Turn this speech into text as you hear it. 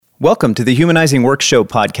Welcome to the Humanizing Work Show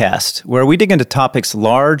podcast, where we dig into topics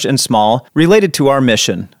large and small related to our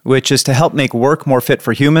mission, which is to help make work more fit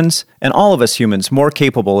for humans and all of us humans more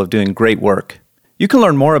capable of doing great work. You can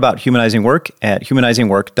learn more about humanizing work at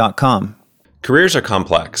humanizingwork.com. Careers are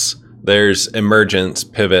complex. There's emergence,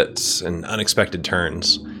 pivots, and unexpected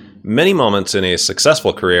turns. Many moments in a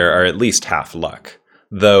successful career are at least half luck,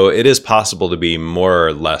 though it is possible to be more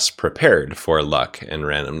or less prepared for luck and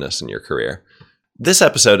randomness in your career. This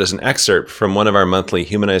episode is an excerpt from one of our monthly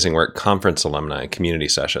Humanizing Work Conference alumni community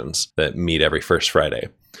sessions that meet every first Friday.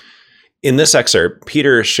 In this excerpt,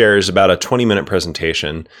 Peter shares about a 20-minute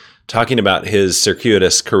presentation talking about his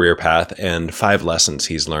circuitous career path and 5 lessons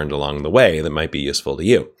he's learned along the way that might be useful to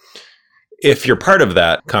you. If you're part of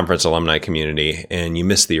that conference alumni community and you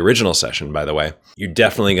missed the original session, by the way, you're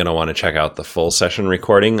definitely going to want to check out the full session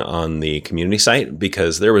recording on the community site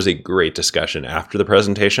because there was a great discussion after the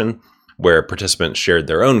presentation where participants shared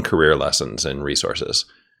their own career lessons and resources.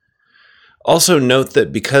 Also note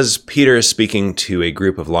that because Peter is speaking to a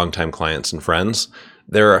group of longtime clients and friends,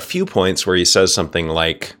 there are a few points where he says something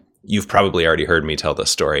like, "You've probably already heard me tell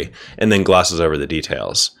this story," and then glosses over the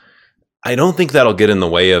details. I don't think that'll get in the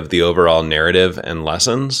way of the overall narrative and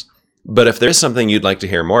lessons, but if there's something you'd like to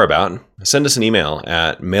hear more about, send us an email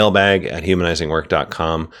at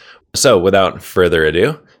mailbag@humanizingwork.com. So without further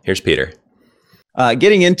ado, here's Peter.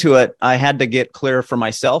 Getting into it, I had to get clear for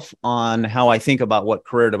myself on how I think about what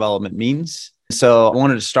career development means. So I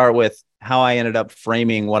wanted to start with how I ended up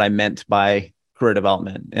framing what I meant by career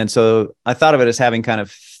development. And so I thought of it as having kind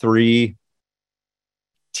of 3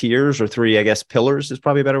 tiers or 3, I guess, pillars is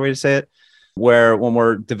probably a better way to say it, where when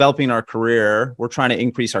we're developing our career, we're trying to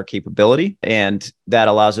increase our capability, and that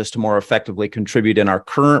allows us to more effectively contribute in our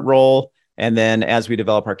current role. And then as we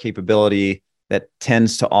develop our capability, that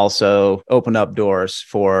tends to also open up doors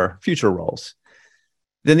for future roles.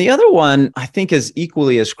 Then the other one I think is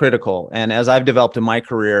equally as critical. And as I've developed in my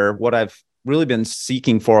career, what I've really been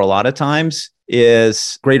seeking for a lot of times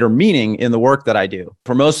is greater meaning in the work that I do.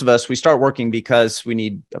 For most of us, we start working because we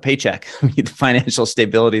need a paycheck. We need the financial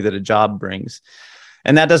stability that a job brings.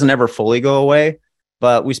 And that doesn't ever fully go away,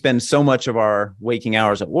 but we spend so much of our waking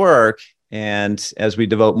hours at work. And as we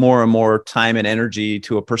devote more and more time and energy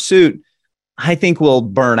to a pursuit, I think we'll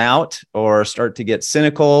burn out or start to get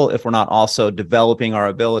cynical if we're not also developing our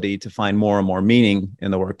ability to find more and more meaning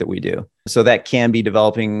in the work that we do. So that can be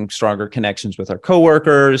developing stronger connections with our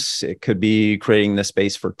coworkers. It could be creating the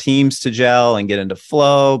space for teams to gel and get into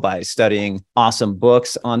flow by studying awesome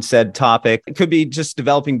books on said topic. It could be just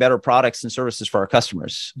developing better products and services for our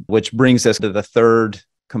customers, which brings us to the third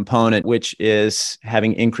component, which is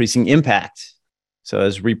having increasing impact. So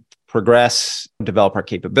as we progress, develop our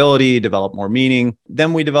capability, develop more meaning,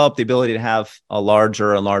 then we develop the ability to have a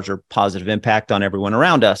larger and larger positive impact on everyone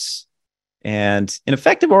around us. And in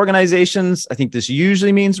effective organizations, I think this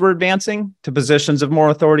usually means we're advancing to positions of more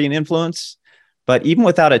authority and influence. But even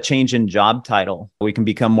without a change in job title, we can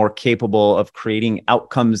become more capable of creating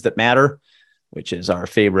outcomes that matter, which is our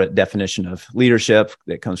favorite definition of leadership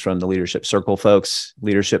that comes from the Leadership Circle folks.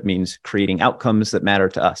 Leadership means creating outcomes that matter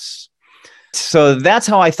to us. So that's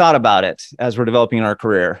how I thought about it as we're developing our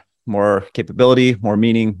career. More capability, more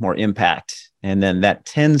meaning, more impact. And then that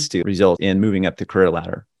tends to result in moving up the career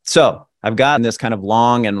ladder. So I've gotten this kind of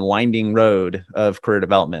long and winding road of career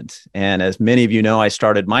development. And as many of you know, I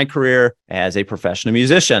started my career as a professional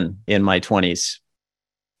musician in my 20s.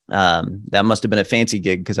 That must have been a fancy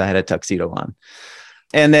gig because I had a tuxedo on.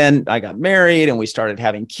 And then I got married and we started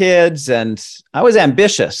having kids, and I was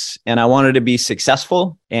ambitious and I wanted to be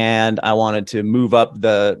successful, and I wanted to move up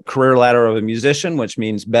the career ladder of a musician, which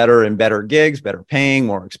means better and better gigs, better paying,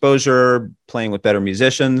 more exposure, playing with better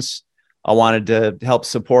musicians. I wanted to help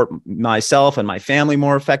support myself and my family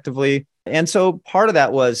more effectively. And so part of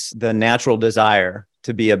that was the natural desire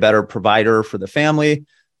to be a better provider for the family.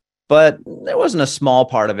 But there wasn't a small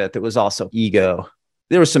part of it that was also ego.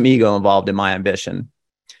 There was some ego involved in my ambition.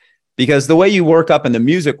 Because the way you work up in the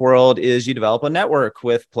music world is you develop a network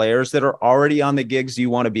with players that are already on the gigs you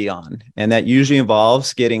want to be on. And that usually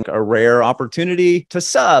involves getting a rare opportunity to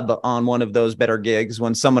sub on one of those better gigs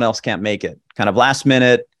when someone else can't make it. Kind of last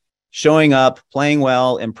minute, showing up, playing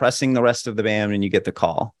well, impressing the rest of the band, and you get the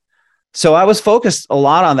call. So I was focused a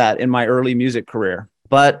lot on that in my early music career.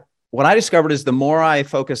 But what I discovered is the more I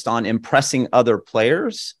focused on impressing other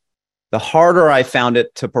players, the harder I found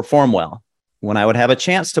it to perform well. When I would have a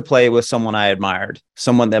chance to play with someone I admired,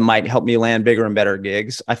 someone that might help me land bigger and better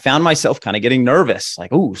gigs, I found myself kind of getting nervous.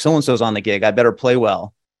 Like, ooh, so-and-so's on the gig. I better play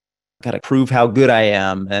well. Got to prove how good I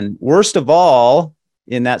am. And worst of all,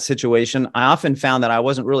 in that situation, I often found that I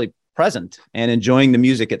wasn't really present and enjoying the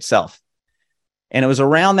music itself. And it was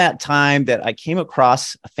around that time that I came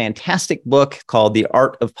across a fantastic book called The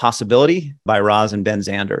Art of Possibility by Roz and Ben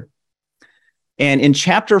Zander. And in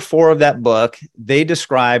chapter 4 of that book, they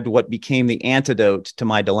described what became the antidote to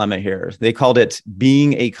my dilemma here. They called it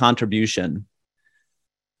being a contribution.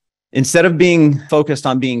 Instead of being focused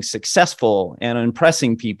on being successful and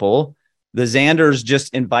impressing people, the Zanders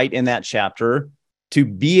just invite in that chapter to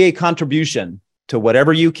be a contribution to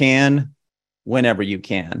whatever you can, whenever you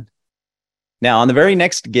can. Now, on the very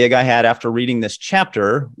next gig I had after reading this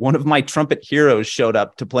chapter, one of my trumpet heroes showed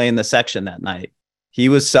up to play in the section that night. He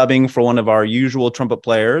was subbing for one of our usual trumpet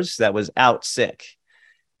players that was out sick.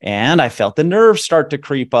 And I felt the nerves start to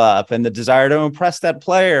creep up and the desire to impress that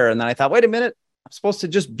player. And then I thought, wait a minute, I'm supposed to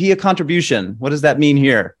just be a contribution. What does that mean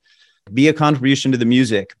here? Be a contribution to the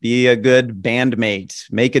music, be a good bandmate,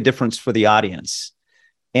 make a difference for the audience.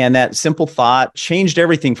 And that simple thought changed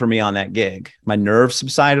everything for me on that gig. My nerves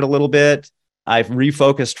subsided a little bit. I've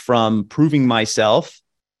refocused from proving myself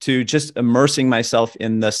to just immersing myself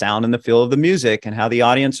in the sound and the feel of the music and how the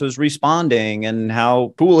audience was responding and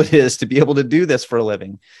how cool it is to be able to do this for a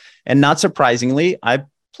living. And not surprisingly, I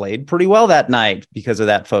played pretty well that night because of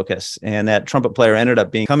that focus. And that trumpet player ended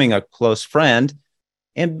up becoming a close friend,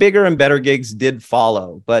 and bigger and better gigs did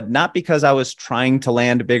follow, but not because I was trying to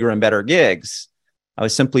land bigger and better gigs. I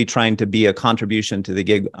was simply trying to be a contribution to the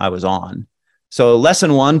gig I was on. So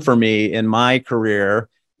lesson 1 for me in my career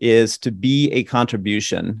is to be a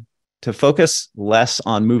contribution, to focus less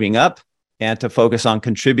on moving up and to focus on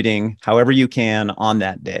contributing however you can on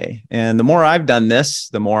that day. And the more I've done this,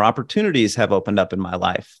 the more opportunities have opened up in my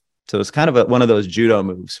life. So it's kind of one of those judo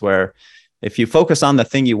moves where if you focus on the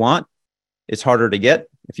thing you want, it's harder to get.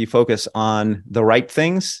 If you focus on the right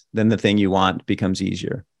things, then the thing you want becomes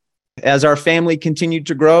easier. As our family continued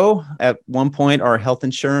to grow, at one point, our health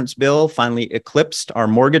insurance bill finally eclipsed our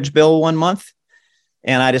mortgage bill one month.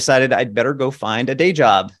 And I decided I'd better go find a day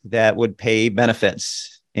job that would pay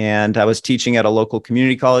benefits. And I was teaching at a local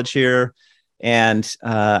community college here. And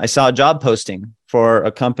I saw a job posting for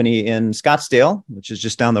a company in Scottsdale, which is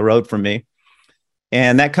just down the road from me.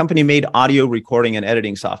 And that company made audio recording and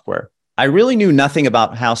editing software. I really knew nothing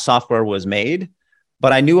about how software was made,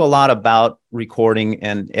 but I knew a lot about recording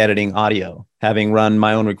and editing audio, having run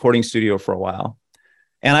my own recording studio for a while.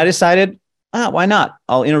 And I decided, why not?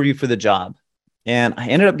 I'll interview for the job. And I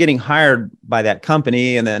ended up getting hired by that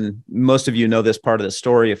company. And then most of you know this part of the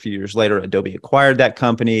story. A few years later, Adobe acquired that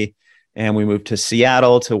company and we moved to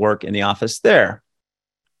Seattle to work in the office there.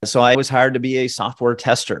 So I was hired to be a software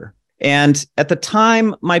tester. And at the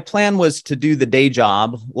time, my plan was to do the day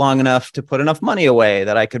job long enough to put enough money away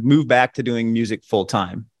that I could move back to doing music full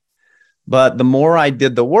time. But the more I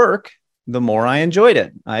did the work, the more I enjoyed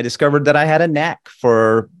it. I discovered that I had a knack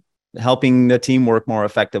for helping the team work more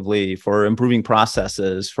effectively, for improving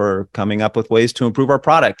processes, for coming up with ways to improve our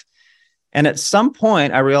product. And at some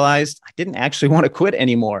point, I realized I didn't actually want to quit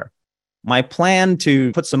anymore. My plan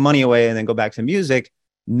to put some money away and then go back to music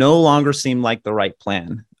no longer seemed like the right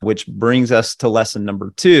plan, which brings us to lesson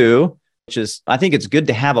number 2, which is I think it's good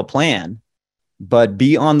to have a plan, but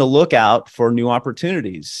be on the lookout for new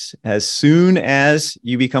opportunities as soon as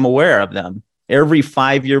you become aware of them. Every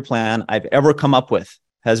 5-year plan I've ever come up with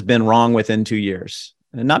has been wrong within 2 years.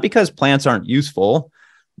 And not because plans aren't useful,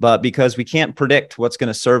 but because we can't predict what's going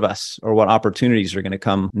to serve us or what opportunities are going to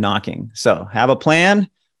come knocking. So have a plan,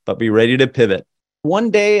 but be ready to pivot.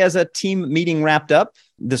 One day as a team meeting wrapped up,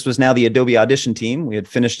 this was now the Adobe Audition team. We had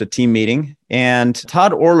finished a team meeting and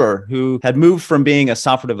Todd Orler, who had moved from being a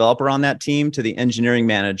software developer on that team to the engineering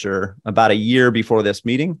manager about a year before this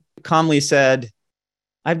meeting, calmly said,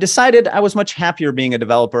 "I've decided I was much happier being a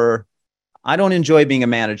developer. I don't enjoy being a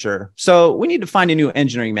manager. So we need to find a new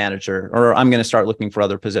engineering manager, or I'm going to start looking for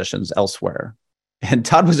other positions elsewhere." And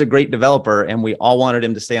Todd was a great developer, and we all wanted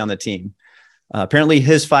him to stay on the team. Apparently,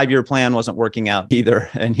 his 5-year plan wasn't working out either,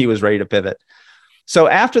 and he was ready to pivot. So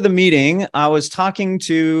after the meeting, I was talking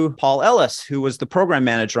to Paul Ellis, who was the program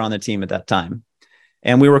manager on the team at that time.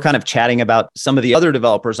 And we were kind of chatting about some of the other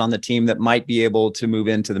developers on the team that might be able to move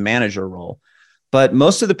into the manager role. But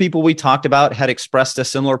most of the people we talked about had expressed a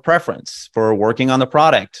similar preference for working on the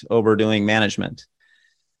product over doing management.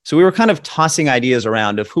 So we were kind of tossing ideas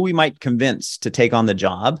around of who we might convince to take on the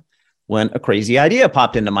job when a crazy idea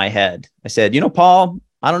popped into my head. I said, Paul,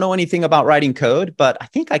 I don't know anything about writing code, but I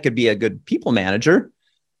think I could be a good people manager.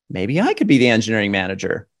 Maybe I could be the engineering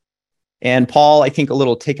manager. And Paul, I think a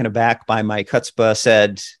little taken aback by my chutzpah,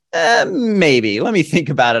 said, maybe, let me think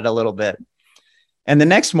about it a little bit. And the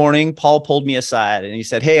next morning, Paul pulled me aside and he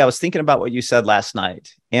said, "Hey, I was thinking about what you said last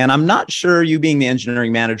night. And I'm not sure you being the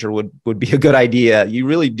engineering manager would be a good idea. You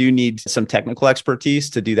really do need some technical expertise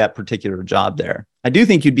to do that particular job there. I do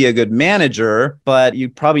think you'd be a good manager, but you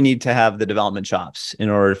probably need to have the development chops in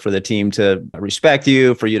order for the team to respect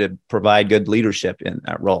you, for you to provide good leadership in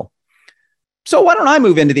that role. So why don't I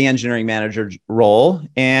move into the engineering manager role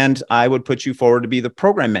and I would put you forward to be the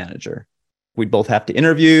program manager. We'd both have to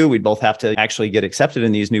interview. We'd both have to actually get accepted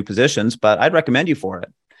in these new positions, but I'd recommend you for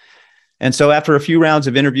it." And so after a few rounds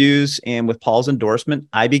of interviews and with Paul's endorsement,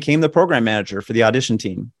 I became the program manager for the audition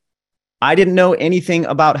team. I didn't know anything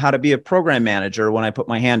about how to be a program manager when I put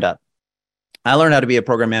my hand up. I learned how to be a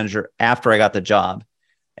program manager after I got the job.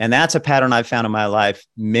 And that's a pattern I've found in my life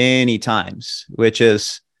many times, which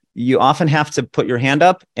is you often have to put your hand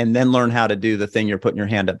up and then learn how to do the thing you're putting your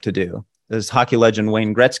hand up to do. As hockey legend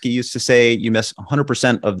Wayne Gretzky used to say, you miss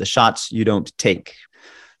 100% of the shots you don't take.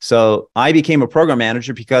 So I became a program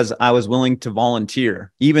manager because I was willing to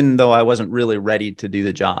volunteer, even though I wasn't really ready to do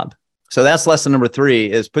the job. So that's lesson number 3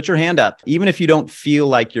 is put your hand up, even if you don't feel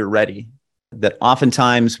like you're ready. That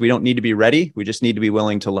oftentimes we don't need to be ready. We just need to be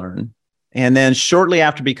willing to learn. And then shortly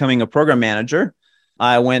after becoming a program manager,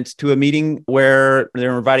 I went to a meeting where they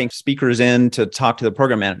were inviting speakers in to talk to the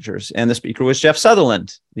program managers. And the speaker was Jeff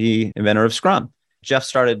Sutherland, the inventor of Scrum. Jeff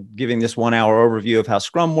started giving this 1-hour overview of how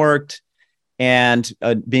Scrum worked. And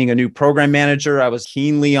being a new program manager, I was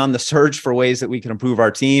keenly on the search for ways that we could improve our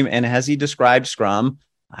team. And as he described Scrum,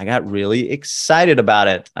 I got really excited about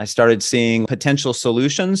it. I started seeing potential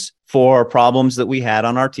solutions for problems that we had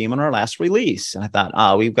on our team on our last release. And I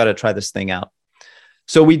thought, we've got to try this thing out.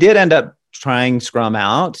 So we did end up trying Scrum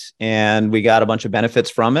out and we got a bunch of benefits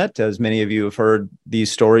from it. As many of you have heard these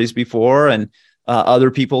stories before and other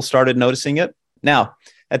people started noticing it. Now,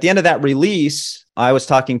 at the end of that release, I was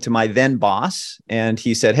talking to my then boss and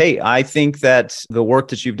he said, "Hey, I think that the work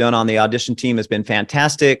that you've done on the audition team has been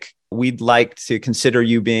fantastic. We'd like to consider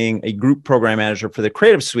you being a group program manager for the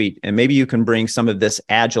Creative Suite. And maybe you can bring some of this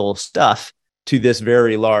agile stuff to this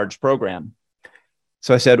very large program."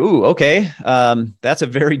 So I said, "Ooh, okay. That's a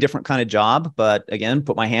very different kind of job. But again,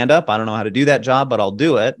 put my hand up. I don't know how to do that job, but I'll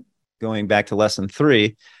do it." Going back to lesson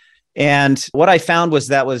 3. And what I found was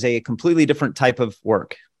that was a completely different type of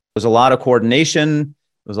work. It was a lot of coordination.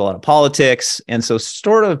 It was a lot of politics. And so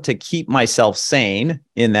sort of to keep myself sane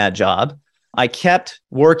in that job, I kept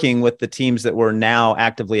working with the teams that were now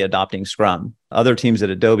actively adopting Scrum. Other teams at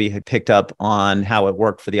Adobe had picked up on how it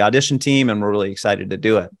worked for the audition team and were really excited to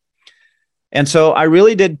do it. And so I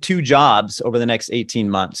really did 2 jobs over the next 18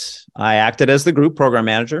 months. I acted as the group program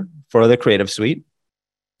manager for the Creative Suite.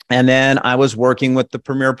 And then I was working with the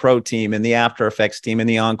Premiere Pro team and the After Effects team and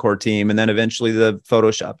the Encore team, and then eventually the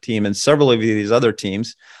Photoshop team and several of these other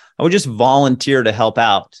teams. I would just volunteer to help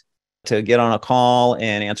out, to get on a call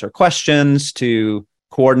and answer questions, to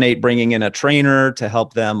coordinate bringing in a trainer to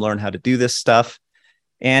help them learn how to do this stuff.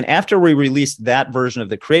 And after we released that version of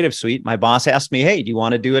the Creative Suite, my boss asked me, "Hey, do you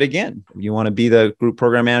want to do it again? Do you want to be the group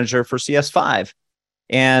program manager for CS5?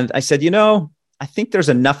 And I said, I think there's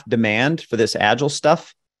enough demand for this Agile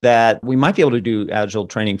stuff that we might be able to do Agile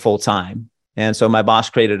training full time." And so my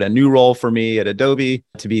boss created a new role for me at Adobe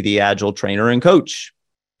to be the Agile trainer and coach.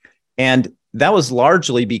 And that was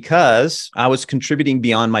largely because I was contributing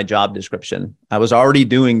beyond my job description. I was already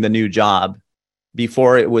doing the new job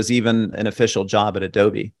before it was even an official job at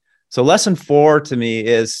Adobe. So lesson 4 to me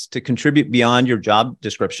is to contribute beyond your job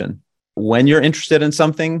description. When you're interested in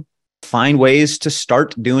something, find ways to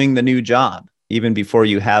start doing the new job, even before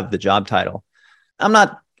you have the job title. I'm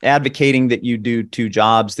not advocating that you do 2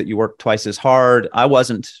 jobs, that you work twice as hard. I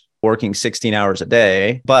wasn't working 16 hours a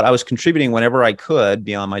day, but I was contributing whenever I could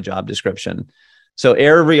beyond my job description. So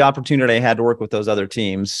every opportunity I had to work with those other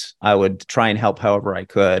teams, I would try and help however I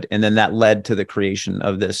could. And then that led to the creation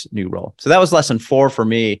of this new role. So that was lesson 4 for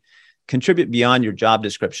me, contribute beyond your job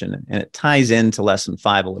description. And it ties into lesson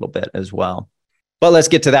 5 a little bit as well. But let's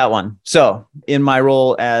get to that one. So in my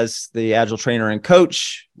role as the Agile trainer and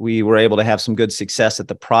coach, we were able to have some good success at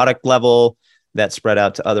the product level that spread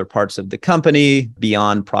out to other parts of the company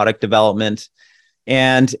beyond product development.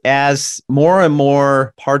 And as more and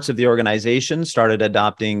more parts of the organization started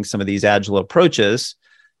adopting some of these Agile approaches,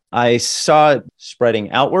 I saw it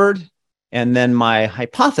spreading outward. And then my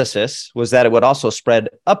hypothesis was that it would also spread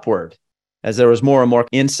upward. As there was more and more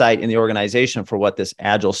insight in the organization for what this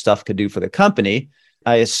Agile stuff could do for the company,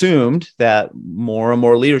 I assumed that more and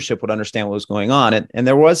more leadership would understand what was going on. And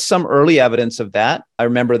there was some early evidence of that. I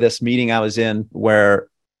remember this meeting I was in where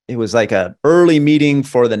it was like an early meeting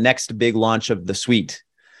for the next big launch of the suite.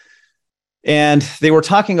 And they were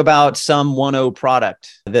talking about some 1.0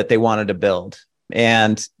 product that they wanted to build.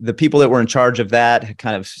 And the people that were in charge of that had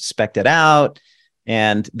kind of spec'd it out.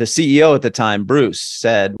 And the CEO at the time, Bruce,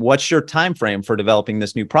 said, "What's your time frame for developing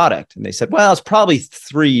this new product?" And they said, "Well, it's probably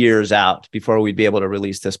 3 years out before we'd be able to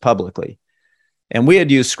release this publicly." And we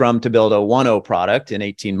had used Scrum to build a 1.0 product in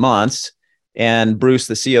 18 months. And Bruce,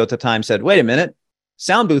 the CEO at the time, said, "Wait a minute,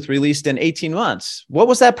 Soundbooth released in 18 months. What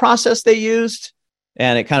was that process they used?"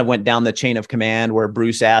 And it kind of went down the chain of command where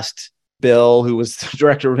Bruce asked Bill, who was the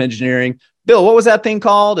director of engineering, "Bill, what was that thing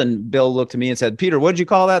called?" And Bill looked at me and said, "Peter, what did you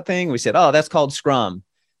call that thing?" We said, "Oh, that's called Scrum."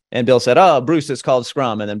 And Bill said, "Oh, Bruce, it's called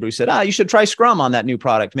Scrum." And then Bruce said, "You should try Scrum on that new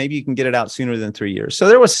product. Maybe you can get it out sooner than 3 years." So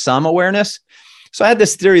there was some awareness. So I had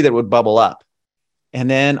this theory that would bubble up. And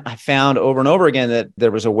then I found over and over again that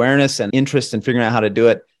there was awareness and interest in figuring out how to do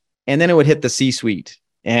it. And then it would hit the C-suite.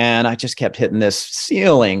 And I just kept hitting this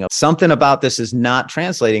ceiling. Something about this is not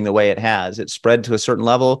translating the way it has. It spread to a certain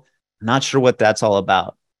level. Not sure what that's all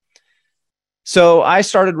about. So I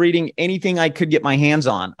started reading anything I could get my hands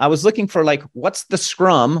on. I was looking for what's the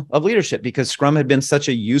Scrum of leadership? Because Scrum had been such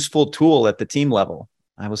a useful tool at the team level.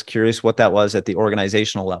 I was curious what that was at the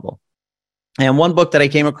organizational level. And one book that I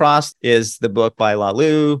came across is the book by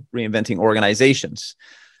Laloux, Reinventing Organizations.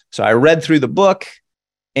 So I read through the book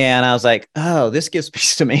and I was like, oh, this gives me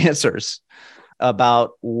some answers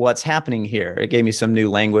about what's happening here. It gave me some new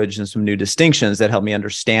language and some new distinctions that helped me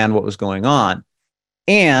understand what was going on.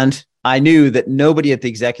 And I knew that nobody at the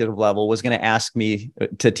executive level was going to ask me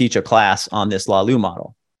to teach a class on this Laloux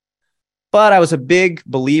model. But I was a big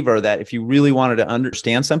believer that if you really wanted to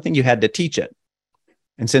understand something, you had to teach it.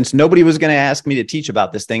 And since nobody was going to ask me to teach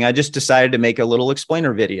about this thing, I just decided to make a little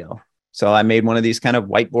explainer video. So I made one of these kind of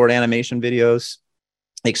whiteboard animation videos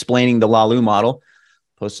explaining the Laloux model,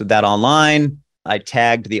 posted that online. I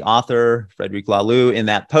tagged the author, Frederic Laloux, in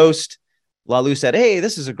that post. Laloux said, "Hey,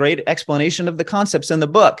 this is a great explanation of the concepts in the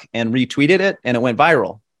book," and retweeted it, and it went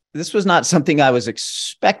viral. This was not something I was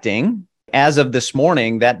expecting. As of this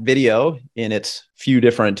morning, that video, in its few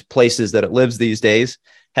different places that it lives these days,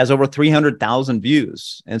 has over 300,000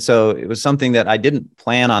 views. And so it was something that I didn't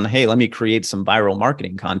plan on, hey, let me create some viral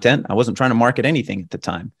marketing content. I wasn't trying to market anything at the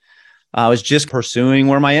time. I was just pursuing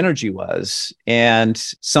where my energy was. And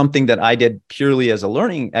something that I did purely as a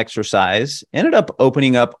learning exercise ended up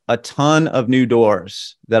opening up a ton of new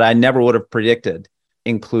doors that I never would have predicted,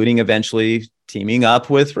 including eventually teaming up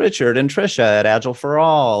with Richard and Trisha at Agile for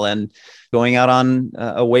All and going out on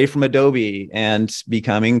away from Adobe and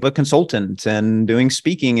becoming a consultant and doing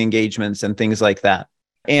speaking engagements and things like that.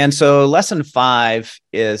 And so lesson 5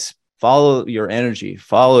 is follow your energy,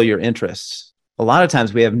 follow your interests. A lot of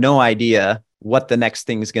times we have no idea what the next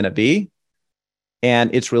thing is going to be.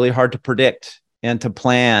 And it's really hard to predict and to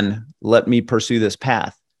plan, let me pursue this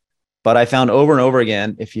path. But I found over and over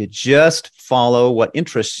again, if you just follow what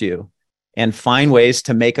interests you and find ways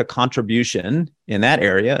to make a contribution in that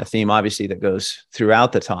area, a theme obviously that goes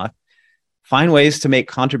throughout the talk, find ways to make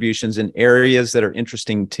contributions in areas that are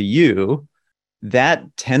interesting to you, that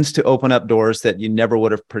tends to open up doors that you never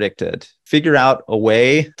would have predicted. Figure out a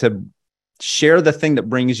way to share the thing that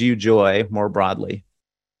brings you joy more broadly.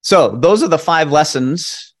 So those are the 5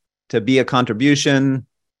 lessons: to be a contribution,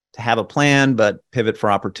 to have a plan, but pivot for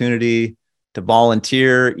opportunity, to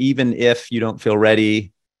volunteer, even if you don't feel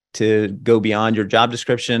ready, to go beyond your job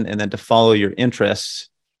description, and then to follow your interests.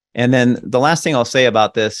 And then the last thing I'll say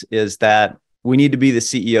about this is that we need to be the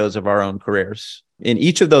CEOs of our own careers. In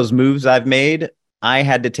each of those moves I've made, I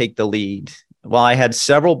had to take the lead. While I had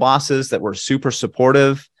several bosses that were super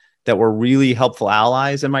supportive, that were really helpful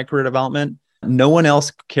allies in my career development, no one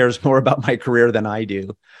else cares more about my career than I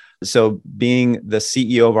do. So being the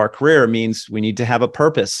CEO of our career means we need to have a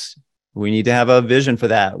purpose. We need to have a vision for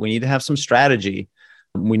that. We need to have some strategy.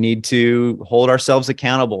 We need to hold ourselves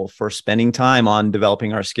accountable for spending time on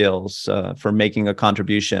developing our skills, for making a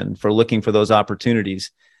contribution, for looking for those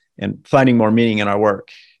opportunities and finding more meaning in our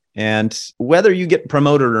work. And whether you get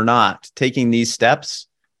promoted or not, taking these steps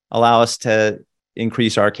allow us to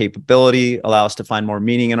increase our capability, allow us to find more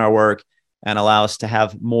meaning in our work, and allow us to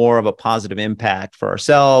have more of a positive impact for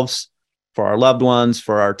ourselves, for our loved ones,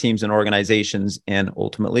 for our teams and organizations, and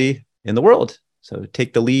ultimately in the world. So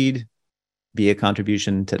take the lead, be a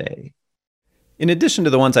contribution today. In addition to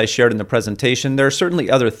the ones I shared in the presentation, there are certainly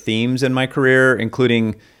other themes in my career,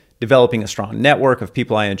 including developing a strong network of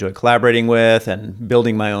people I enjoy collaborating with and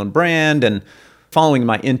building my own brand and following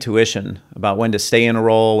my intuition about when to stay in a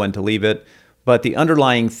role, when to leave it. But the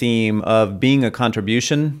underlying theme of being a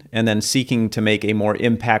contribution and then seeking to make a more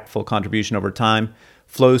impactful contribution over time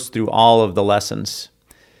flows through all of the lessons.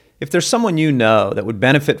 If there's someone you know that would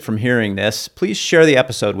benefit from hearing this, please share the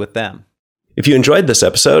episode with them. If you enjoyed this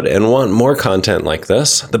episode and want more content like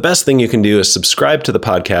this, the best thing you can do is subscribe to the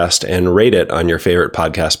podcast and rate it on your favorite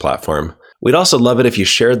podcast platform. We'd also love it if you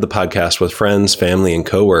shared the podcast with friends, family, and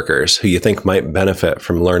coworkers who you think might benefit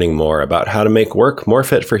from learning more about how to make work more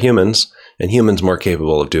fit for humans and humans more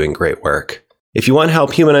capable of doing great work. If you want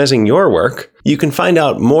help humanizing your work, you can find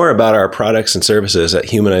out more about our products and services at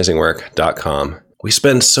humanizingwork.com. We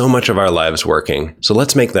spend so much of our lives working, so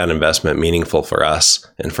let's make that investment meaningful for us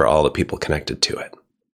and for all the people connected to it.